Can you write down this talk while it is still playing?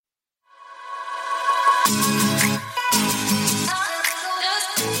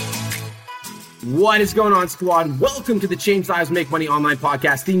What is going on, squad? Welcome to the Change Lives, Make Money Online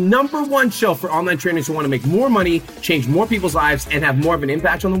podcast, the number one show for online trainers who want to make more money, change more people's lives, and have more of an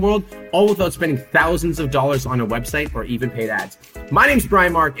impact on the world, all without spending thousands of dollars on a website or even paid ads. My name's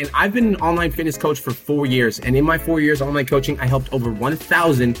Brian Mark, and I've been an online fitness coach for 4 years. And in my 4 years online coaching, I helped over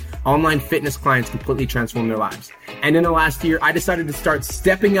 1,000 online fitness clients completely transform their lives. And in the last year, I decided to start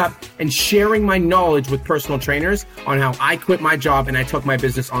stepping up and sharing my knowledge with personal trainers on how I quit my job and I took my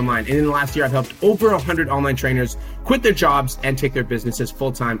business online. And in the last year, I've helped over 100 online trainers quit their jobs and take their businesses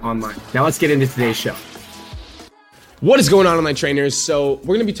full-time online. Now let's get into today's show. What is going on, online trainers? So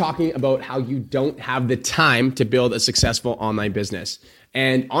we're going to be talking about how you don't have the time to build a successful online business.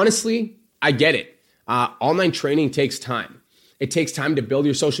 And honestly, I get it. Online training takes time. It takes time to build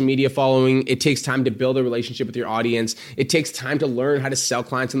your social media following. It takes time to build a relationship with your audience. It takes time to learn how to sell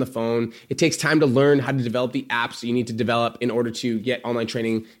clients on the phone. It takes time to learn how to develop the apps you need to develop in order to get online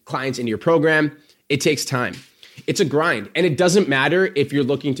training clients into your program. It takes time. It's a grind, and it doesn't matter if you're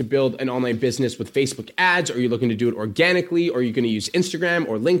looking to build an online business with Facebook ads, or you're looking to do it organically, or you're going to use Instagram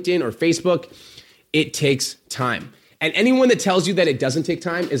or LinkedIn or Facebook. It takes time. And anyone that tells you that it doesn't take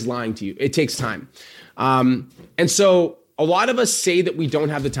time is lying to you. It takes time. And so a lot of us say that we don't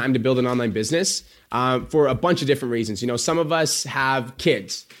have the time to build an online business for a bunch of different reasons. You know, some of us have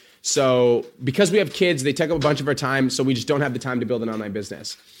kids. So because we have kids, they take up a bunch of our time, so we just don't have the time to build an online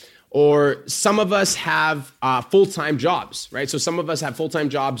business. Or some of us have full-time jobs, right? So some of us have full-time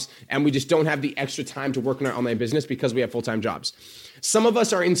jobs and we just don't have the extra time to work on our online business because we have full-time jobs. Some of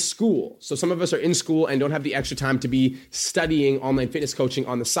us are in school. So some of us are in school and don't have the extra time to be studying online fitness coaching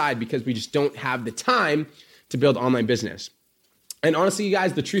on the side because we just don't have the time to build online business. And honestly, you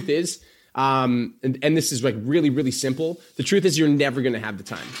guys, the truth is, and this is like really, really simple. The truth is you're never going to have the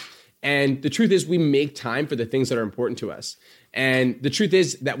time. And the truth is we make time for the things that are important to us. And the truth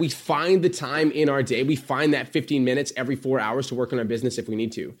is that we find the time in our day. We find that 15 minutes every 4 hours to work on our business if we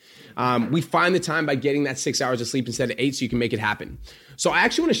need to. We find the time by getting that 6 hours of sleep instead of 8 so you can make it happen. So I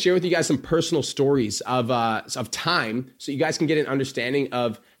actually want to share with you guys some personal stories of time so you guys can get an understanding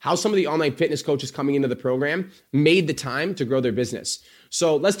of how some of the online fitness coaches coming into the program made the time to grow their business.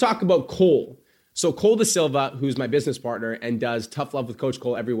 So let's talk about Cole. So Cole Da Silva, who's my business partner and does Tough Love with Coach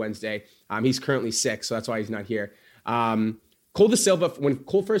Cole every Wednesday. He's currently sick, so that's why he's not here. Cole Da Silva, when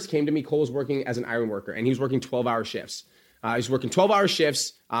Cole first came to me, Cole was working as an iron worker, and he was working 12-hour shifts. He's working 12-hour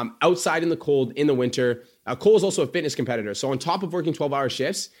shifts outside in the cold in the winter. Cole is also a fitness competitor. So on top of working 12-hour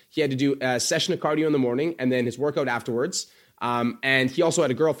shifts, he had to do a session of cardio in the morning and then his workout afterwards. And he also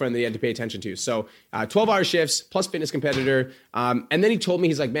had a girlfriend that he had to pay attention to. So 12-hour shifts plus fitness competitor. And then he told me,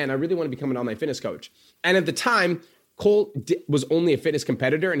 he's like, man, I really want to become an online fitness coach. And at the time, Cole was only a fitness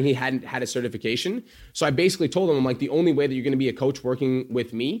competitor and he hadn't had a certification. So I basically told him, I'm like, the only way that you're going to be a coach working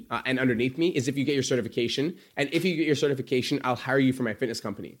with me and underneath me is if you get your certification. And if you get your certification, I'll hire you for my fitness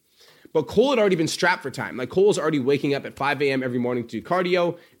company. But Cole had already been strapped for time. Like Cole was already waking up at 5 a.m. every morning to do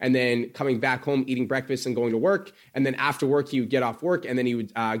cardio and then coming back home, eating breakfast and going to work. And then after work, he would get off work and then he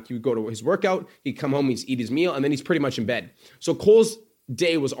would go to his workout. He'd come home, he'd eat his meal, and then he's pretty much in bed. So Cole's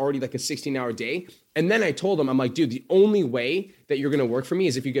day was already like a 16-hour day. And then I told him, I'm like, dude, the only way that you're going to work for me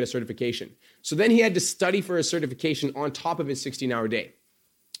is if you get a certification. So then he had to study for a certification on top of his 16-hour day.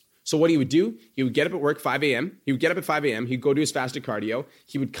 So what he would do, he would get up at work 5 a.m. He would get up at 5 a.m. He'd go do his fasted cardio.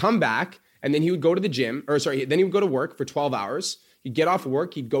 He would come back and then he would go to the gym, then he would go to work for 12 hours. He'd get off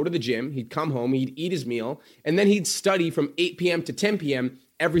work. He'd go to the gym. He'd come home. He'd eat his meal. And then he'd study from 8 p.m. to 10 p.m.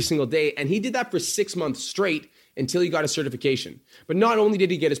 every single day. And he did that for 6 months straight until he got a certification. But not only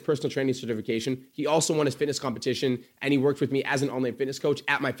did he get his personal training certification, he also won his fitness competition, and he worked with me as an online fitness coach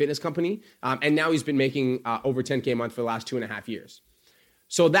at my fitness company. And now he's been making over 10K a month for the last 2.5 years.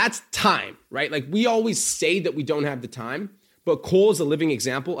 So that's time, right? Like we always say that we don't have the time, but Cole is a living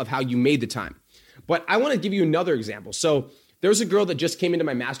example of how you made the time. But I want to give you another example. So there's a girl that just came into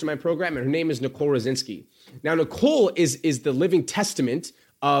my mastermind program, and her name is Nicole Rosinski. Now, Nicole is the living testament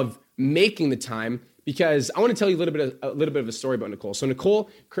of making the time, because I want to tell you a little bit of a story about Nicole. So Nicole,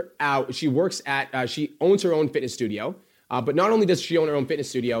 she owns her own fitness studio, but not only does she own her own fitness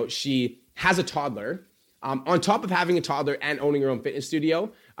studio, she has a toddler. On top of having a toddler and owning her own fitness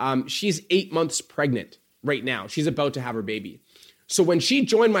studio, she's 8 months pregnant right now. She's about to have her baby. So when she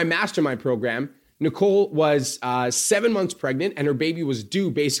joined my mastermind program, Nicole was 7 months pregnant, and her baby was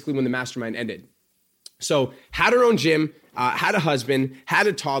due basically when the mastermind ended. So had her own gym, had a husband, had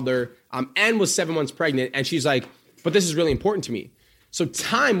a toddler, and was 7 months pregnant. And she's like, but this is really important to me. So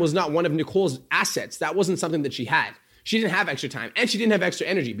time was not one of Nicole's assets. That wasn't something that she had. She didn't have extra time, and she didn't have extra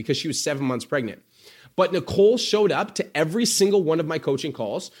energy because she was 7 months pregnant. But Nicole showed up to every single one of my coaching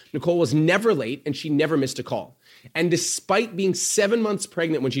calls. Nicole was never late and she never missed a call. And despite being 7 months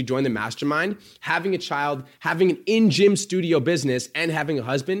pregnant when she joined the mastermind, having a child, having an in-gym studio business, and having a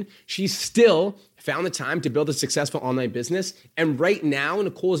husband, she still found the time to build a successful online business. And right now,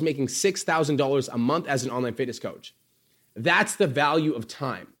 Nicole is making $6,000 a month as an online fitness coach. That's the value of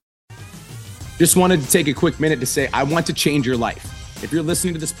time. Just wanted to take a quick minute to say, I want to change your life. If you're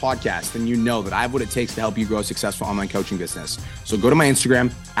listening to this podcast, then you know that I have what it takes to help you grow a successful online coaching business. So go to my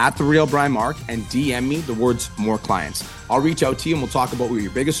Instagram @TheRealBrianMark and DM me the words more clients. I'll reach out to you and we'll talk about what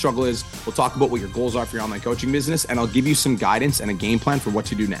your biggest struggle is. We'll talk about what your goals are for your online coaching business, and I'll give you some guidance and a game plan for what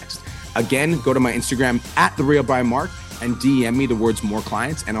to do next. Again, go to my Instagram @TheRealBrianMark and DM me the words more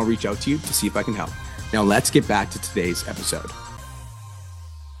clients, and I'll reach out to you to see if I can help. Now let's get back to today's episode.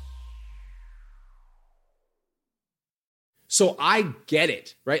 So I get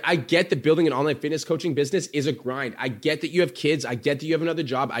it, right? I get that building an online fitness coaching business is a grind. I get that you have kids. I get that you have another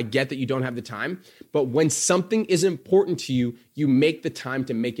job. I get that you don't have the time. But when something is important to you, you make the time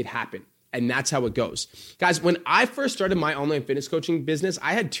to make it happen. And that's how it goes. Guys, when I first started my online fitness coaching business,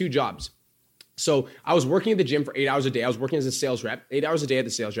 I had 2 jobs. So I was working at the gym for 8 hours a day. I was working as a sales rep, 8 hours a day at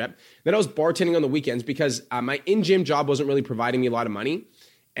the sales rep. Then I was bartending on the weekends because my in-gym job wasn't really providing me a lot of money.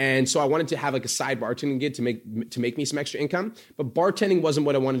 And so I wanted to have like a side bartending gig to make me some extra income, but bartending wasn't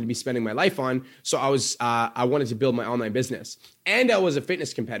what I wanted to be spending my life on. So I wanted to build my online business, and I was a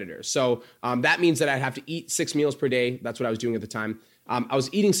fitness competitor. So that means that I'd have to eat 6 meals per day. That's what I was doing at the time. I was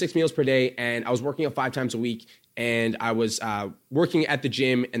eating 6 meals per day, and I was working out 5 times a week, and I was working at the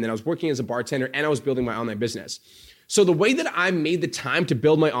gym, and then I was working as a bartender, and I was building my online business. So the way that I made the time to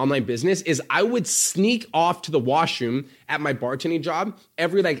build my online business is I would sneak off to the washroom at my bartending job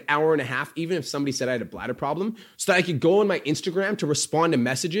every like hour and a half, even if somebody said I had a bladder problem, so that I could go on my Instagram to respond to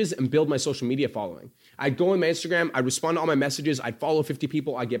messages and build my social media following. I'd go on my Instagram, I'd respond to all my messages, I'd follow 50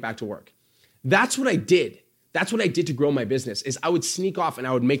 people, I'd get back to work. That's what I did. That's what I did to grow my business, is I would sneak off and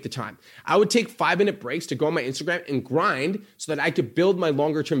I would make the time. I would take 5-minute breaks to go on my Instagram and grind so that I could build my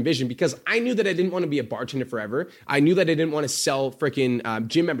longer term vision, because I knew that I didn't want to be a bartender forever. I knew that I didn't want to sell freaking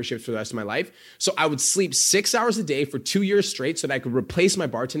gym memberships for the rest of my life. So I would sleep 6 hours a day for 2 years straight so that I could replace my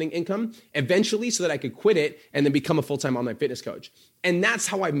bartending income eventually, so that I could quit it and then become a full-time online fitness coach. And that's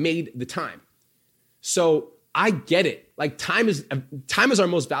how I made the time. So I get it. Like time is our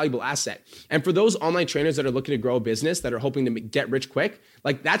most valuable asset. And for those online trainers that are looking to grow a business, that are hoping to get rich quick,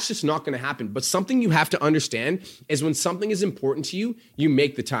 like that's just not going to happen. But something you have to understand is when something is important to you, you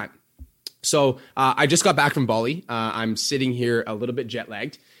make the time. So I just got back from Bali. I'm sitting here a little bit jet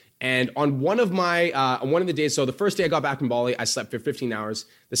lagged. And on one of the days, so the first day I got back from Bali, I slept for 15 hours.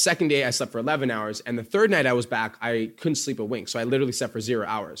 The second day I slept for 11 hours. And the third night I was back, I couldn't sleep a wink. So I literally slept for 0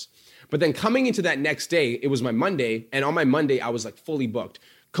 hours. But then coming into that next day, it was my Monday. And on my Monday, I was like fully booked.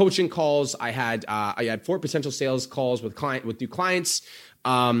 Coaching calls, I had 4 potential sales calls with new clients.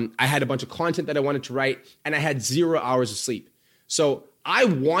 I had a bunch of content that I wanted to write, and I had 0 hours of sleep. So I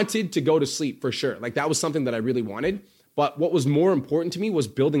wanted to go to sleep for sure. Like that was something that I really wanted. But what was more important to me was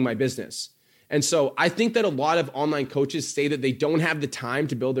building my business. And so I think that a lot of online coaches say that they don't have the time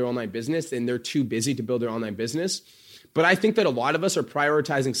to build their online business and they're too busy to build their online business. But I think that a lot of us are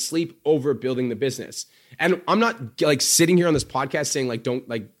prioritizing sleep over building the business. And I'm not like sitting here on this podcast saying like, don't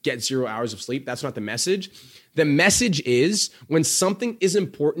like get 0 hours of sleep. That's not the message. The message is when something is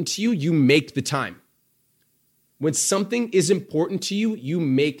important to you, you make the time. When something is important to you, you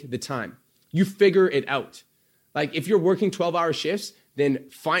make the time. You figure it out. Like if you're working 12-hour shifts, then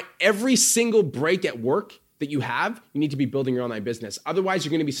find every single break at work that you have, you need to be building your online business. Otherwise, you're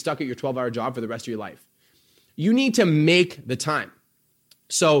going to be stuck at your 12-hour job for the rest of your life. You need to make the time.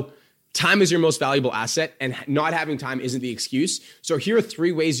 So time is your most valuable asset, and not having time isn't the excuse. So here are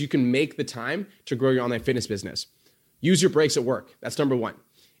 3 ways you can make the time to grow your online fitness business. Use your breaks at work. That's number 1.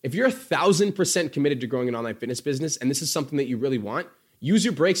 If you're 1,000% committed to growing an online fitness business, and this is something that you really want, use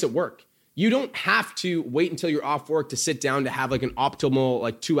your breaks at work. You don't have to wait until you're off work to sit down to have like an optimal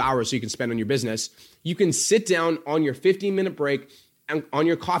like 2 hours so you can spend on your business. You can sit down on your 15-minute break and on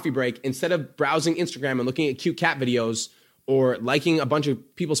your coffee break, instead of browsing Instagram and looking at cute cat videos or liking a bunch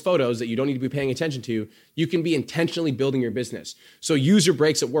of people's photos that you don't need to be paying attention to, you can be intentionally building your business. So use your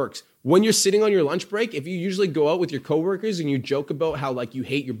breaks at work. When you're sitting on your lunch break, if you usually go out with your coworkers and you joke about how like you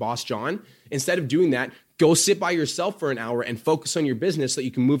hate your boss, John, instead of doing that, go sit by yourself for an hour and focus on your business so that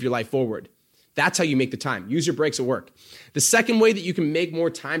you can move your life forward. That's how you make the time. Use your breaks at work. The second way that you can make more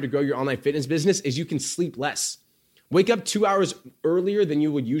time to grow your online fitness business is you can sleep less. Wake up 2 hours earlier than you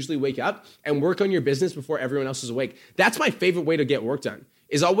would usually wake up and work on your business before everyone else is awake. That's my favorite way to get work done,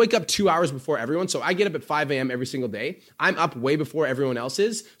 is I'll wake up 2 hours before everyone. So I get up at 5 a.m. every single day. I'm up way before everyone else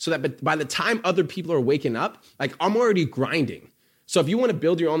is, so that by the time other people are waking up, like I'm already grinding. So if you want to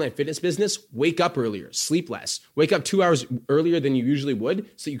build your online fitness business, wake up earlier, sleep less, wake up 2 hours earlier than you usually would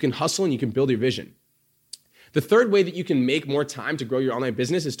so you can hustle and you can build your vision. The third way that you can make more time to grow your online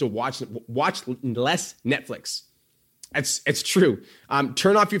business is to watch less Netflix. It's true.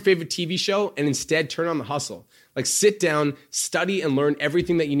 Turn off your favorite TV show and instead turn on the hustle. Like sit down, study and learn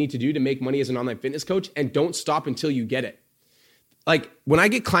everything that you need to do to make money as an online fitness coach, and don't stop until you get it. Like when I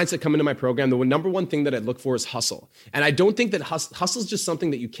get clients that come into my program, the number one thing that I look for is hustle. And I don't think that hustle is just something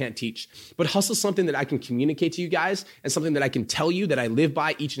that you can't teach, but hustle is something that I can communicate to you guys and something that I can tell you that I live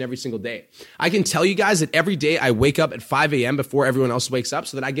by each and every single day. I can tell you guys that every day I wake up at 5 a.m. before everyone else wakes up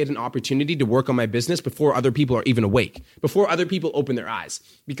so that I get an opportunity to work on my business before other people are even awake, before other people open their eyes,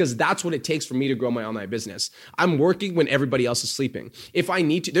 because that's what it takes for me to grow my online business. I'm working when everybody else is sleeping. If I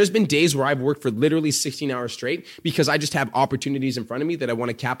need to, there's been days where I've worked for literally 16 hours straight because I just have opportunities in front of me that I want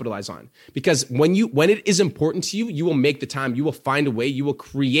to capitalize on. Because when it is important to you, you will make the time, you will find a way, you will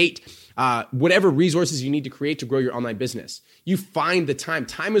create whatever resources you need to create to grow your online business. You find the time.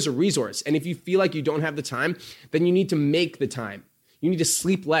 Time is a resource. And if you feel like you don't have the time, then you need to make the time. You need to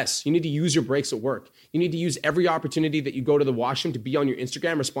sleep less. You need to use your breaks at work. You need to use every opportunity that you go to the washroom to be on your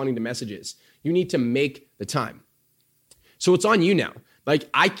Instagram responding to messages. You need to make the time. So it's on you now. Like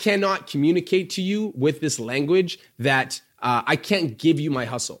I cannot communicate to you with this language that I can't give you my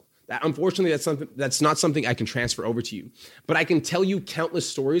hustle. Unfortunately, that's not something I can transfer over to you. But I can tell you countless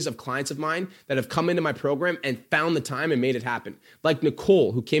stories of clients of mine that have come into my program and found the time and made it happen. Like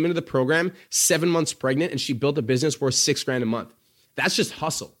Nicole, who came into the program 7 months pregnant and she built a business worth $6,000 a month. That's just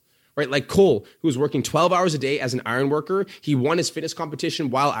hustle, right? Like Cole, who was working 12 hours a day as an iron worker. He won his fitness competition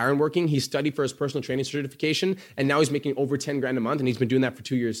while iron working. He studied for his personal training certification, and now he's making over $10,000 a month, and he's been doing that for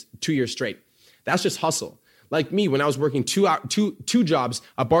 2 years straight. That's just hustle. Like me, when I was working two jobs,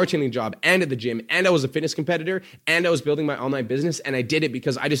 a bartending job and at the gym, and I was a fitness competitor, and I was building my online business, and I did it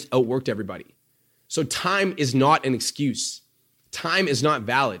because I just outworked everybody. So time is not an excuse. Time is not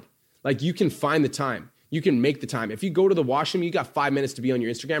valid. Like you can find the time. You can make the time. If you go to the washroom, you got 5 minutes to be on your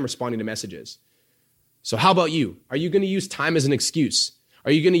Instagram responding to messages. So how about you? Are you going to use time as an excuse?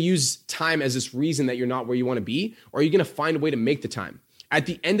 Are you going to use time as this reason that you're not where you want to be? Or are you going to find a way to make the time? At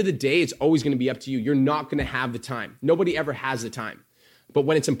the end of the day, it's always going to be up to you. You're not going to have the time. Nobody ever has the time. But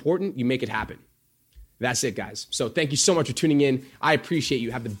when it's important, you make it happen. That's it, guys. So thank you so much for tuning in. I appreciate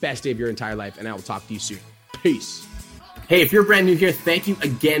you. Have the best day of your entire life, and I will talk to you soon. Peace. Hey, if you're brand new here, thank you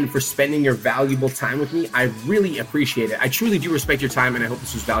again for spending your valuable time with me. I really appreciate it. I truly do respect your time, and I hope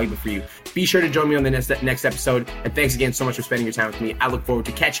this was valuable for you. Be sure to join me on the next episode. And thanks again so much for spending your time with me. I look forward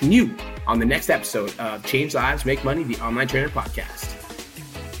to catching you on the next episode of Change Lives, Make Money, the Online Trainer Podcast.